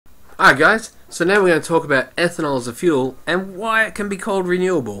Alright guys, so now we're going to talk about ethanol as a fuel and why it can be called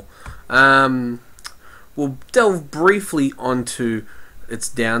renewable. We'll delve briefly onto its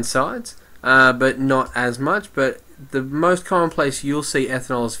downsides, but not as much. But the most common place you'll see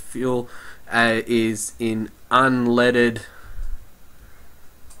ethanol as fuel is in unleaded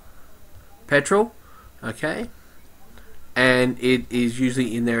petrol, okay? And it is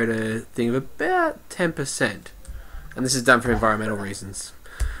usually in there at a thing of about 10%. And this is done for environmental reasons.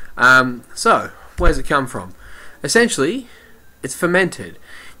 So, where does it come from? Essentially, it's fermented.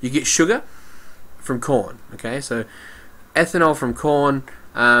 You get sugar from corn, okay? So, ethanol from corn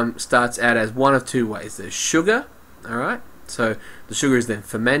starts out as one of two ways. There's sugar, alright? So, the sugar is then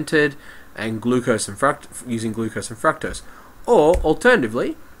fermented and glucose and using glucose and fructose. Or,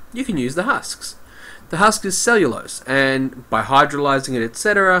 alternatively, you can use the husks. The husk is cellulose, and by hydrolyzing it,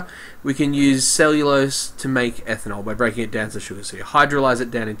 etc., we can use cellulose to make ethanol by breaking it down to sugar. So you hydrolyze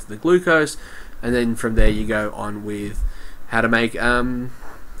it down into the glucose, and then from there you go on with how to make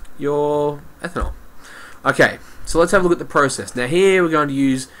your ethanol. Okay, so let's have a look at the process. Now here we're going to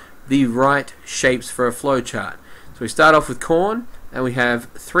use the right shapes for a flow chart. So we start off with corn, and we have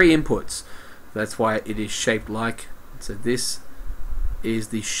three inputs. That's why it is shaped like, so this is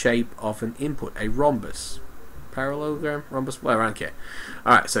the shape of an input, a rhombus, parallelogram, rhombus, well, I don't care.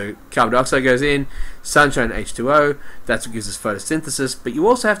 Alright, so carbon dioxide goes in, sunshine, H2O, that's what gives us photosynthesis, but you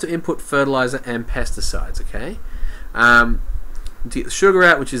also have to input fertilizer and pesticides, okay? To get the sugar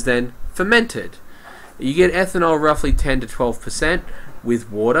out, which is then fermented. You get ethanol roughly 10 to 12%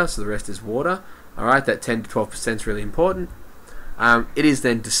 with water, so the rest is water. Alright, that 10 to 12% is really important. It is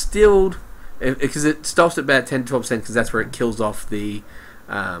then distilled, because it stops at about 10 to 12% because that's where it kills off the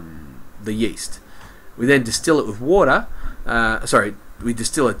yeast. We then distill it with water. We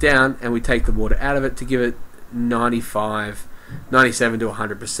distill it down and we take the water out of it to give it 97 to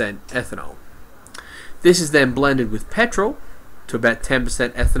 100% ethanol. This is then blended with petrol to about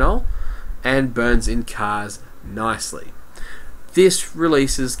 10% ethanol and burns in cars nicely. This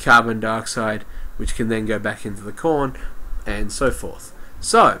releases carbon dioxide, which can then go back into the corn and so forth.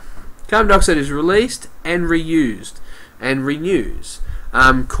 So, carbon dioxide is released and reused and renews.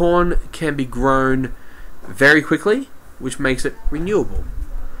 Corn can be grown very quickly, which makes it renewable.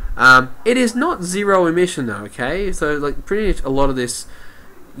 It is not zero emission though, okay? So like pretty much a lot of this,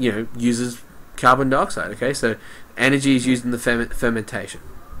 uses carbon dioxide, okay? So energy is used in the fermentation.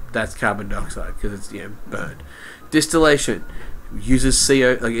 That's carbon dioxide because it's burned. Distillation uses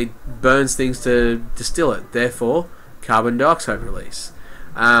CO, like it burns things to distill it. Therefore, carbon dioxide release.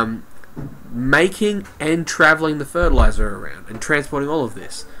 Making and traveling the fertilizer around and transporting all of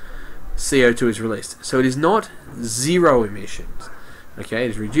this, CO2 is released. So it is not zero emissions. Okay,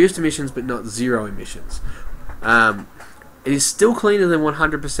 it is reduced emissions but not zero emissions. It is still cleaner than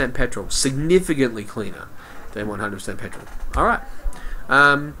 100% petrol, significantly cleaner than 100% petrol. Alright,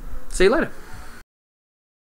 see you later.